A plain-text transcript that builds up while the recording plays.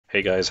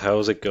Hey guys,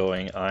 how's it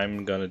going?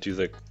 I'm gonna do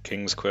the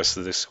King's Quest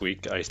this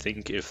week, I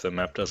think, if the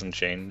map doesn't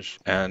change.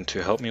 And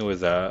to help me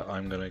with that,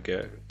 I'm gonna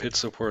get Pit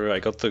Supporter. I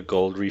got the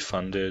gold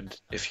refunded.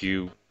 If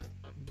you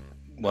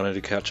wanted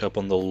to catch up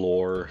on the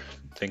lore,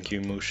 thank you,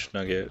 Moosh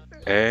Nugget.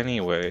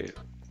 Anyway,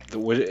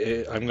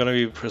 I'm gonna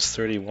be press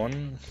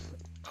 31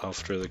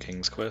 after the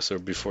King's Quest, or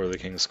before the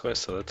King's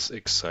Quest, so that's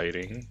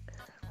exciting,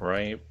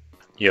 right?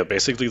 Yeah,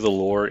 basically the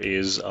lore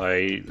is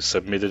I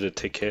submitted a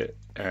ticket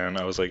and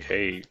I was like,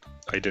 hey,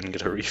 I didn't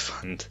get a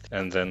refund.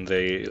 And then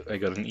I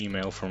got an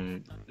email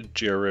from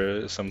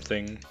Jeremiah,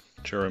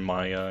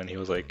 and he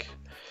was like,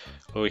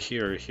 oh,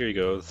 here you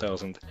go,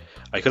 1,000.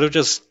 I could have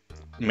just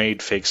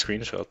made fake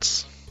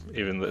screenshots,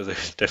 even though they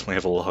definitely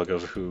have a log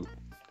of who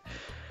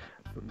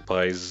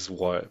buys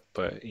what,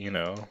 but you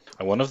know,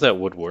 I wonder if that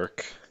would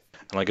work.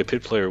 And like a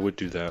pit player would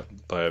do that,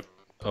 but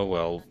oh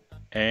well.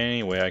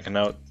 Anyway, I can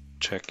now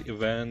check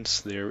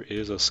events. There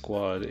is a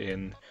squad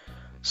in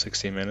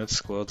 60 minutes.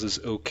 Squads is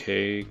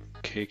okay.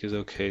 Cake is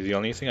okay. The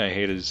only thing I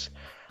hate is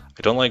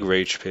I don't like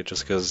Rage Pit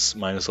just because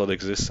minus lot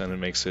exists and it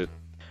makes it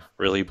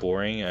really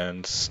boring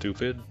and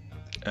stupid.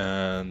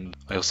 And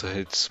I also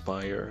hate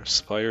Spire.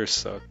 Spire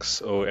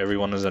sucks. Oh,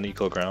 everyone is on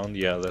equal ground?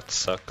 Yeah, that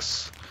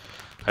sucks.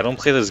 I don't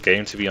play this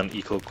game to be on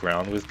equal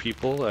ground with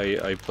people.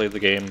 I play the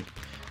game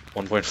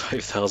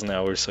 1.5 thousand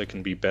hours so I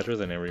can be better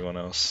than everyone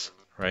else,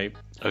 right?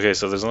 Okay,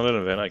 so there's not an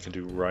event I can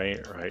do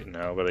right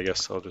now, but I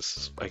guess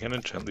I can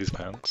enchant these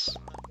pants.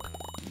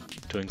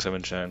 Doing some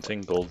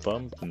enchanting. Gold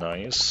bump,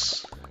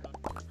 nice.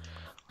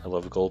 I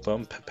love gold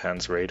bump.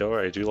 Pants radar,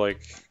 I do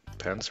like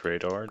pants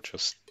radar,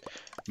 just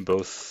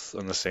both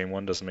on the same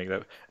one doesn't make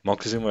that.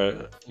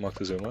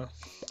 Moctezuma.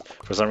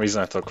 For some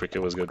reason I thought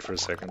cricket was good for a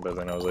second, but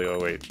then I was like, oh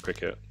wait,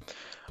 cricket.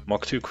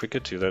 Mach 2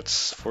 cricket 2,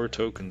 that's 4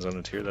 tokens on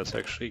the tier, that's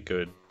actually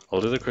good.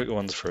 I'll do the cricket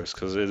ones first,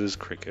 because it is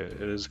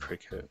cricket. It is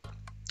cricket.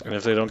 And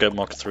if they don't get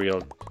Mach 3,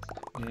 I'll...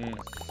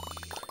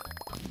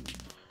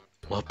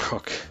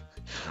 Lodbrok.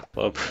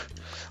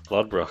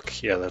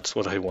 Lodbrok. Yeah, that's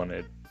what I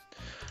wanted.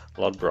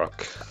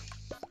 Lodbrok.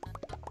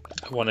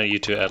 I wanted you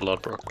to add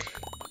Lodbrok.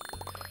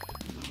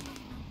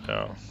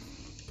 Oh.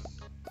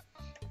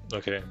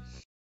 Okay.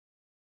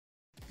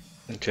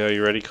 Okay, are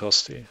you ready,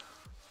 Kosty?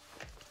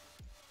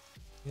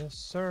 Yes,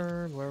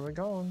 sir. Where are we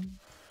going?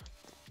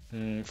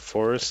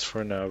 Forest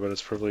for now, but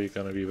it's probably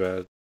gonna be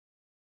bad.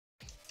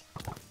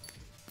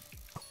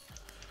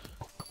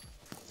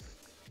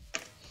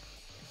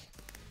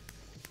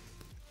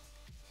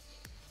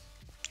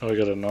 Oh, I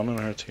got a nun on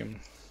her team.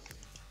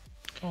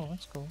 Oh,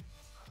 that's cool.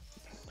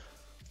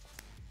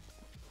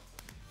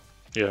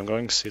 Yeah, I'm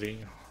going city.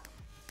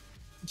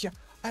 Yeah,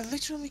 I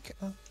literally,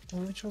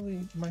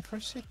 my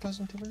first hit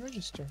doesn't even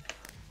register.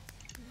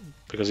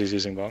 Because he's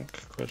using bonk?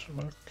 Question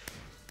mark.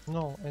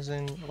 No, as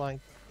in, like,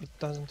 it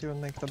doesn't even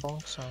make the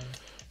bonk sound.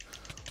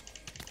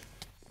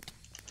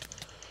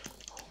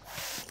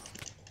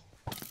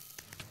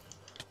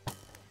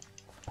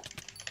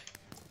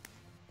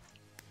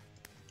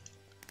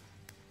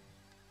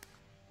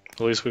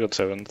 At least we got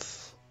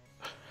 7th.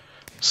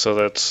 So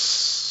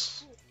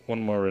that's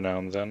one more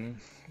renown then.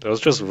 That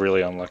was just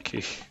really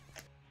unlucky.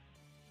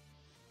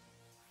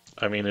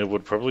 I mean, it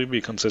would probably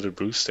be considered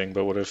boosting,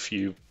 but what if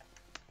you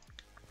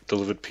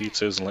delivered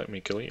pizzas and let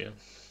me kill you?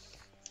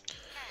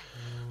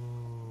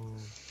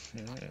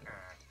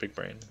 Big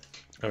brain.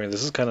 I mean,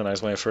 this is kind of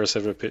nice. My first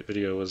ever pit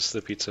video was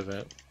the pizza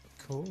event.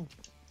 Cool.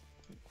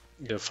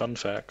 Yeah, fun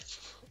fact.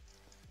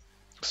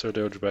 Sir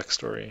Doge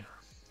backstory.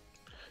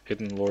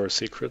 Hidden lore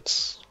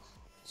secrets.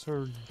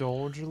 Sir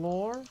Doge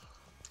lore?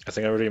 I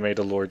think I already made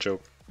a lore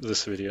joke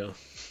this video.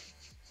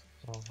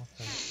 Oh, okay.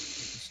 You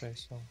say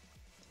so.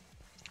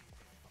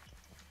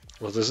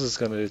 Well, this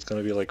is it's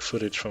gonna be like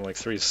footage from like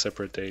 3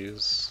 separate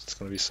days. It's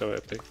gonna be so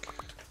epic.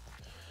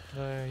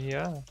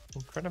 Yeah,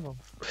 incredible.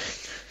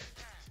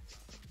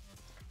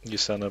 You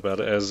sound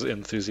about as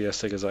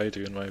enthusiastic as I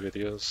do in my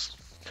videos.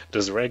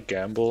 Does Reg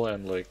Gamble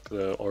and like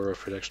the Aura of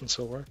Protection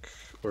still work?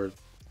 Or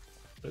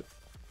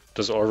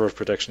does Aura of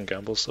Protection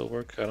Gamble still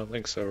work? I don't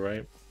think so,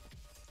 right?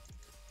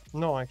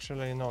 No,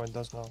 actually, no, it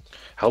does not.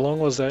 How long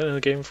was that in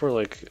the game for?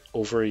 Like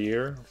over a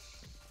year?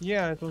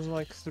 Yeah, it was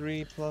like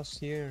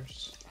 3+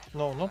 years.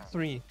 No, not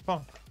 3.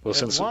 Fuck. Well,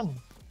 since 1.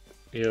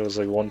 Yeah, it was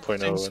like 1.0.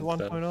 Since and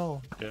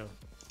 1.0. Yeah.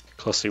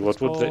 Kosty,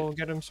 what would they?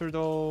 Get him, Sir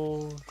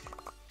Doge.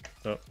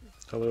 Oh,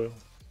 hello.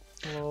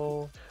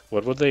 Hello.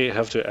 What would they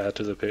have to add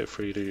to the pit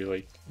for you to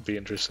like be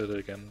interested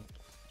again?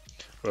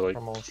 Or like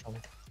Promotion.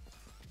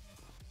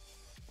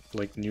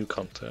 Like new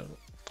content?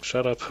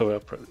 Shut up,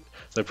 whoever.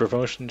 The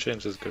promotion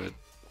change is good.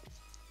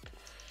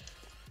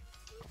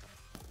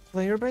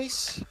 Player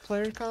base?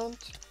 Player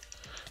count?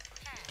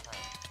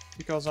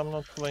 Because I'm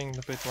not playing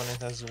the pit when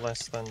it has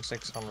less than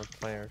 600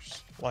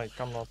 players. Like,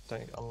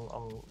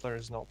 there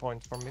is no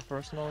point for me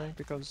personally,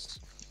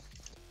 because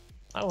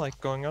I like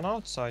going on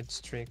outside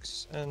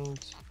streaks, and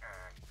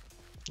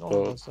no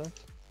one does that.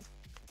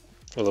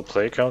 Well, the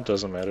play count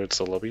doesn't matter, it's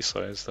the lobby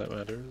size that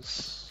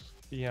matters.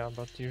 Yeah,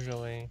 but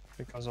usually,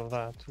 because of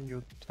that,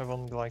 you have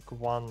only like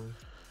one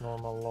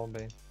normal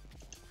lobby.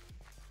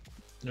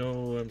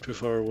 No, I'm too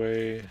far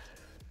away.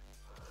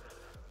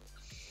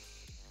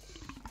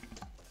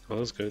 Well,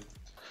 that's good.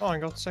 Oh, I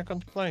got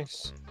second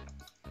place.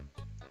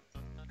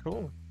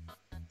 Cool.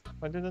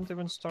 I didn't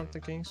even start the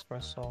King's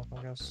Quest, so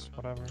I guess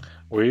whatever.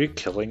 Were you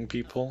killing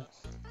people?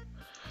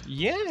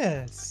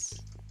 Yes!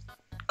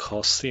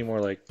 Kosty,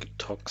 more like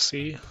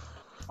Toxy?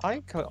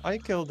 I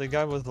killed the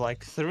guy with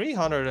like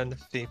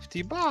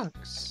 350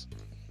 bucks.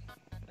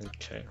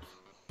 Okay.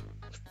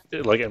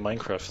 Like in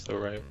Minecraft though,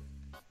 right?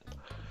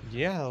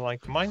 Yeah,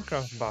 like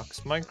Minecraft bucks,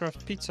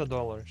 Minecraft pizza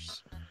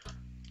dollars.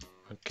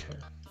 Okay.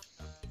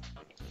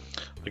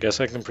 I guess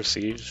I can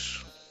proceed.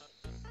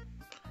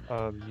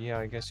 Yeah,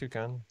 I guess you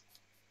can.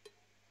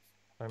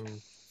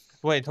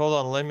 Wait, hold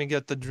on, let me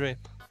get the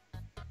drip.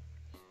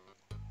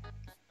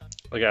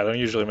 Like, I don't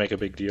usually make a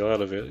big deal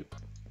out of it.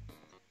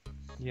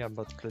 Yeah,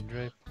 but the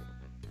drip.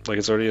 Like,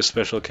 it's already a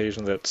special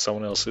occasion that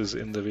someone else is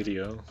in the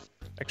video.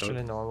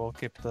 Actually, no, I will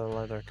keep the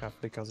leather cap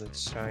because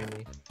it's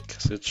shiny.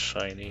 Because it's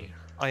shiny.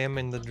 I am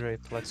in the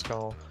drip, let's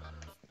go.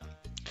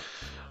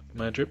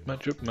 My drip, my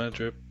drip, my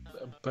drip.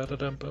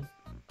 Ba-da-dum-bum.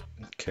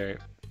 Okay.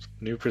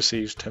 New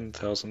Prestige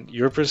 10,000.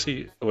 Your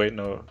Prestige. Wait,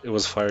 no. It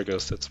was Fire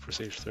Ghost. That's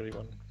Prestige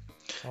 31.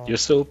 Oh, You're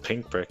still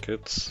pink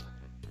brackets.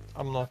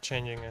 I'm not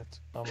changing it.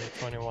 I'm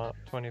 21,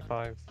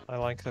 25. I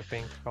like the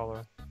pink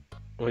color.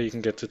 Well, you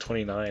can get to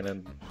 29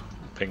 and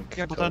pink.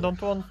 Yeah, but color. I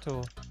don't want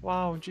to.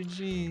 Wow,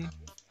 GG.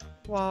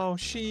 Wow,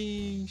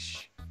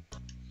 sheesh.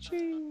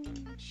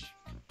 Sheesh.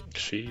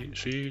 Sheesh.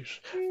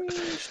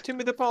 Sheesh.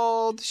 Timmy the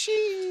Pod.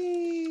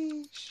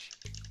 Sheesh.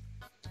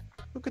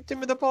 Look at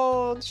Timmy the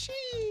Pod.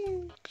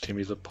 Sheesh.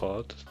 Timmy the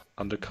Pod. Yeah,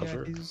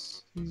 Undercover.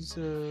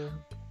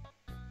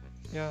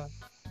 yeah.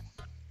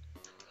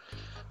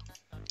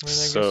 I mean,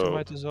 I guess So, you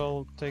might as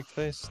well take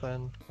this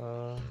then.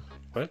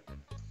 what?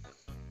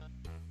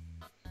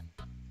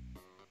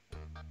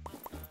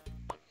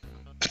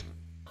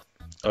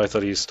 Oh, I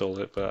thought he stole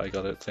it, but I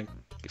got it.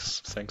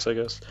 Thanks, I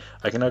guess.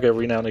 I can now get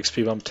Renown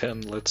XP bump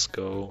 10. Let's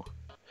go.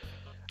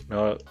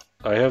 Now,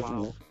 I have...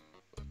 Wow.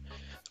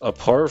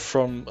 Apart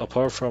from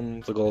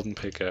the golden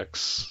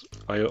pickaxe,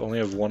 I only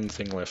have one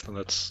thing left, and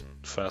that's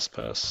Fast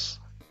Pass.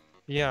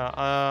 Yeah,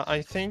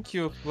 I think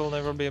you will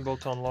never be able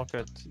to unlock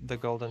it, the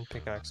golden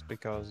pickaxe,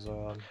 because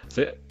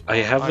I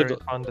have I the...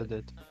 refunded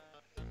it.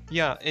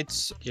 Yeah,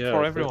 it's Yeah, for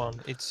but- everyone.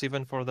 It's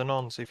even for the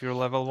nons. If you're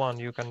level 1,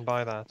 you can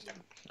buy that.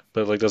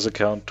 But, like, does it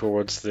count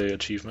towards the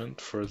achievement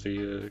for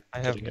the I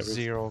have getting everything?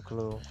 zero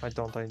clue. I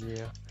don't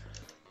idea.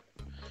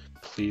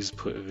 Please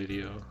put a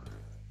video.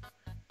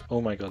 Oh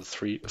my god,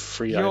 free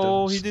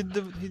Yo, items.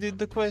 he did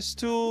the quest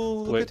too.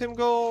 Look Wait. at him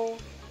go.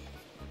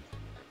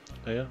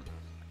 Oh, yeah.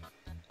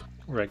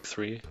 Reg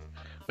 3.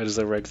 Wait, is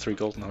there Reg 3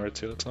 Golden Heart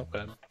too? That's not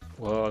bad.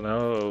 Well,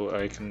 now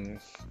I can...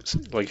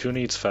 Like, who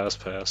needs Fast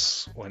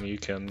Pass when you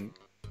can...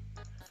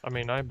 I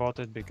mean, I bought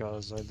it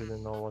because I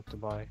didn't know what to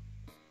buy.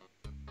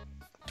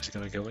 Is he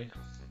gonna kill me?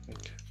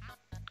 Okay.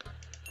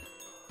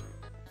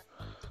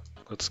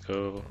 Let's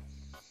go.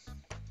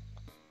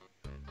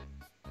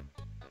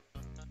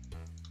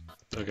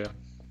 Okay.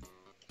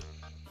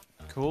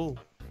 Cool.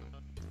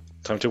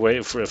 Time to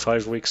wait for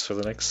 5 weeks for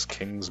the next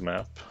King's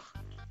map.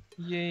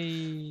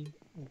 Yay.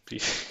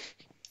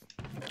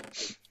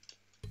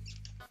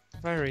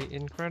 Very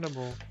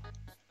incredible.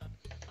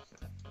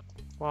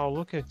 Wow,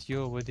 look at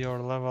you with your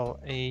level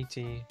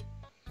 80.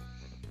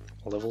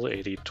 Level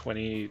 80,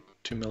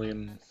 22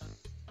 million.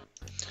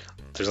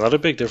 There's not a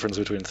big difference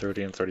between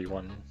 30 and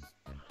 31.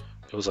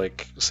 It was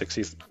like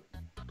 60.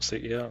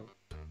 Yeah.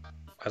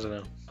 I don't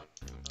know.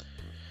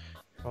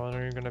 When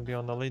are you gonna be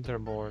on the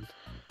leaderboard?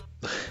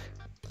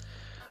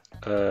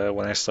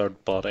 When I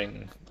start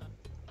botting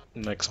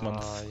next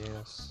month. Ah,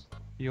 yes.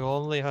 You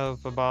only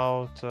have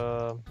about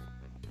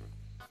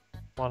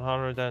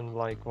 100 and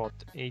like what,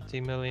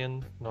 80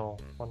 million? No,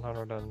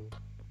 100 and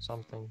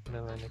something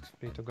million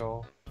XP to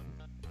go.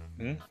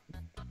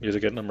 You to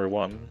get number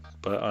 1,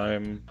 but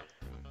I'm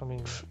I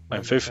mean, I'm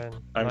maybe 50 10,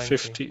 I'm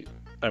 90.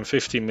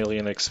 50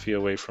 million XP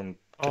away from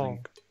Oh,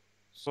 getting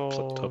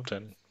so top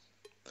 10.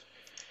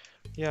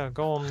 yeah,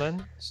 go on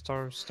then.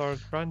 Start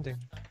grinding.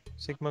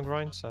 Sigma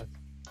grind set.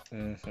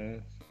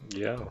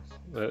 Yeah.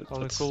 How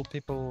the cool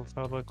people,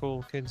 how the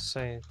cool kids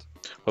say it.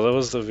 Well, that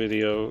was the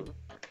video.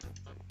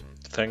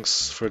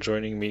 Thanks for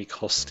joining me,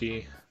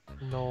 Kosty.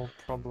 No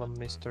problem,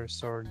 Mr.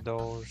 Sword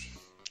Doge.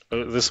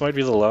 This might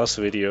be the last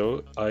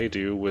video I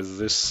do with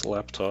this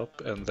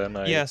laptop, and then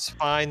I... Yes,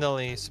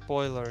 finally.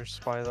 Spoilers,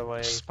 by the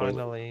way. Spoil-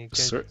 Finally.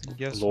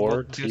 Guess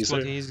lore what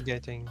teaser? he's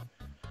getting.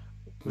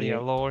 Me? Yeah,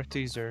 lower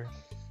teaser.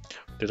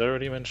 Did I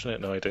already mention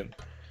it? No, I didn't.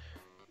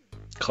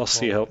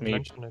 Kosty Well, helped me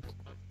mention it.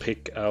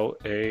 pick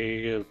out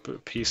a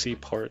PC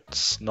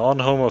parts.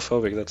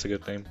 Non-homophobic, that's a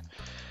good name.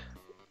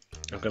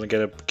 I'm gonna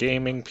get a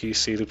gaming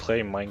PC to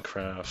play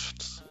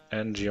Minecraft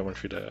and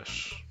Geometry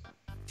Dash.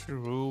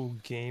 True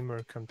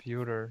gamer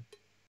computer.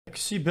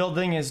 XC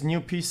building is new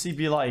PC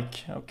be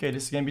like. Okay,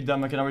 this is gonna be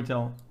dumb, I can already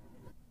tell.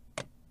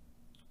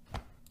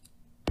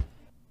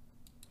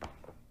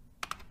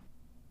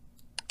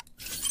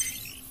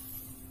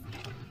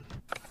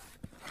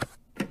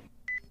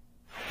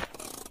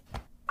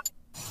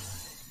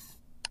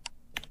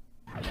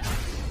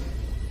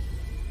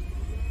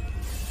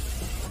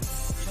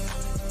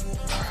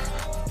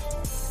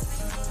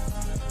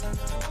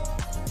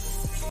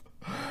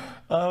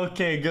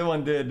 Okay, good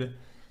one, dude.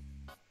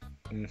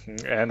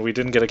 And we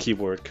didn't get a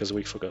keyboard because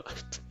we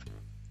forgot.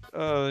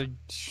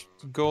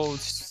 Go.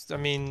 I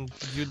mean,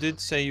 you did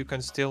say you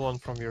can steal one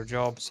from your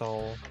job,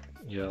 so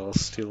Yeah, I'll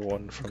steal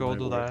one from go my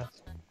do work. that.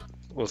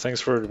 Well,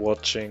 thanks for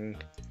watching.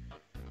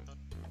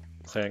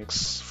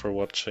 Thanks for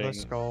watching.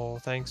 Let's go.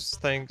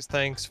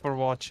 Thanks for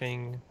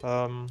watching.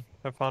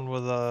 Have fun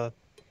with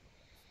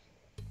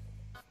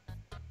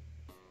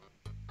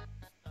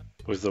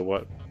With the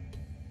what?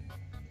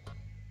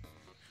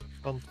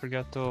 Don't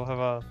forget to have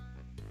a.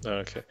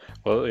 Okay.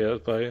 Well, yeah,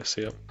 bye.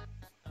 See ya.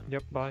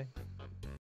 Yep. Bye.